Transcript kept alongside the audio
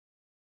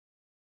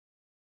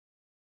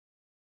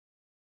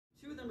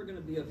them are going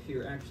to be up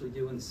here actually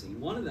doing the scene.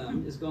 One of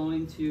them is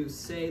going to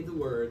say the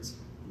words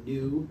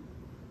 "new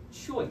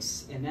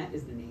choice," and that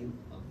is the name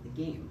of the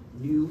game,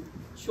 New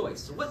Choice.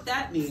 So what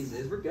that means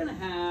is we're going to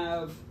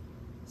have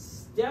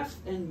Steph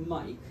and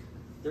Mike.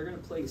 They're going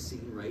to play a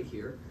scene right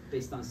here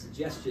based on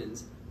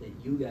suggestions that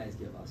you guys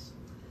give us.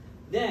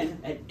 Then,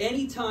 at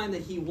any time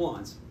that he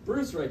wants,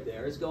 Bruce right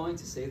there is going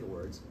to say the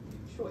words "new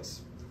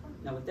choice."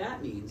 Now what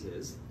that means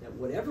is that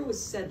whatever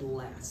was said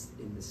last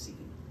in the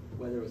scene,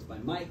 whether it was by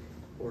Mike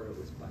or it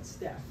was by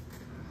Steph,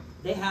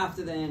 they have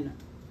to then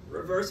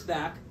reverse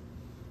back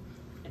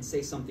and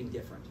say something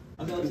different.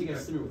 I'm going to let you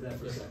guys through with that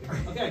for a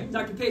second. Okay,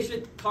 Dr.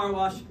 Patient, car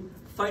wash,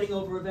 fighting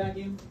over a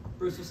vacuum.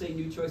 Bruce will say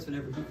 "new choice"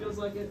 whenever he feels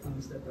like it. I'm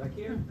going to step back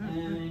here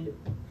and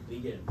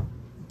begin.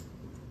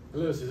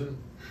 Hello, Susan.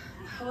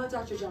 Hello,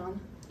 Dr. John.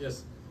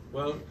 Yes.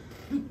 Well,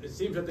 it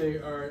seems that they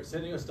are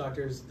sending us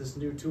doctors this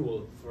new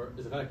tool for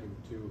as a vacuum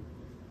to,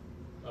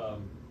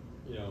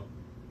 you know,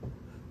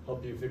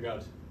 help you figure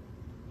out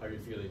how you're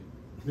feeling.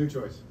 New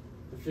choice.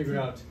 To figure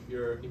out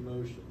your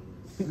emotions.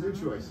 New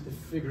choice. To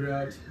figure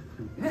out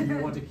if you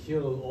want to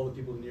kill all the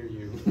people near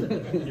you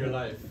in your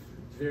life.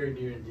 It's very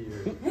near and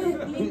dear.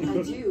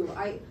 I do.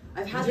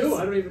 I've had You do? this...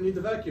 I don't even need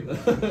the vacuum.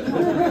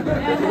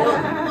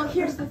 Well,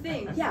 here's the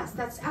thing. Yes,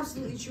 that's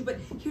absolutely true. But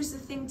here's the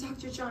thing,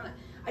 Dr. John.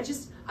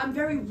 I'm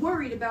very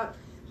worried about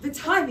the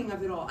timing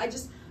of it all.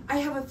 I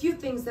have a few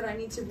things that I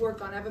need to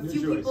work on. I have a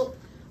few people.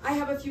 I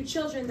have a few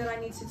children that I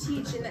need to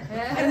teach, and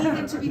I need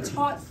them to be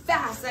taught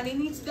fast, and I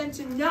need them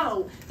to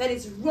know that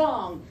it's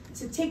wrong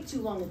to take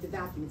too long with the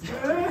vacuum.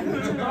 I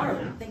need to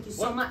borrow. Thank you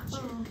so much.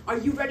 Are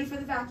you ready for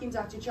the vacuum,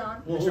 Dr.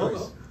 John? New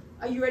choice.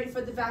 Are you ready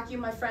for the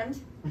vacuum, my friend?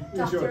 New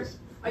Doctor? choice.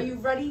 Are you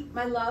ready,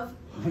 my love,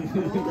 to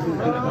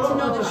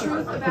know the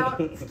truth about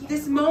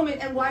this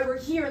moment and why we're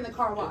here in the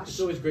car wash?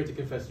 It's always great to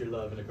confess your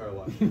love in a car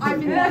wash.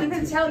 I've been wanting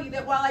to tell you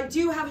that while I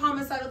do have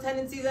homicidal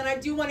tendencies and I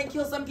do want to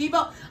kill some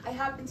people, I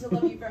happen to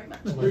love you very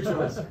much. New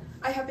choice.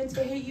 I happen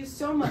to hate you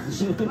so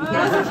much. It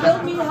has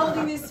killed me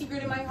holding this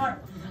secret in my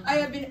heart. I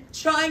have been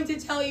trying to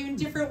tell you in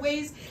different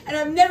ways, and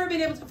I've never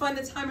been able to find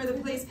the time or the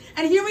place.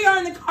 And here we are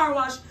in the car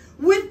wash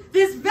with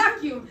this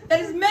vacuum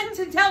that is meant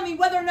to tell me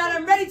whether or not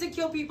I'm ready to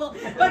kill people.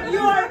 But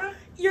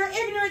you're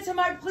ignorant to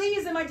my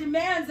pleas and my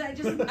demands.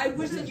 And I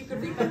wish that you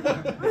could read my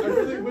mind.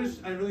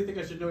 I really think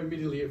I should know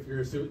immediately if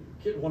you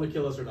want to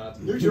kill us or not.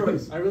 New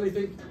choice. I really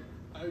think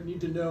I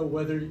need to know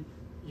whether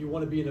you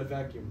want to be in a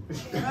vacuum.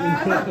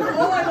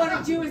 All I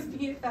want to do is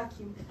be in a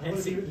vacuum. And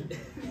see.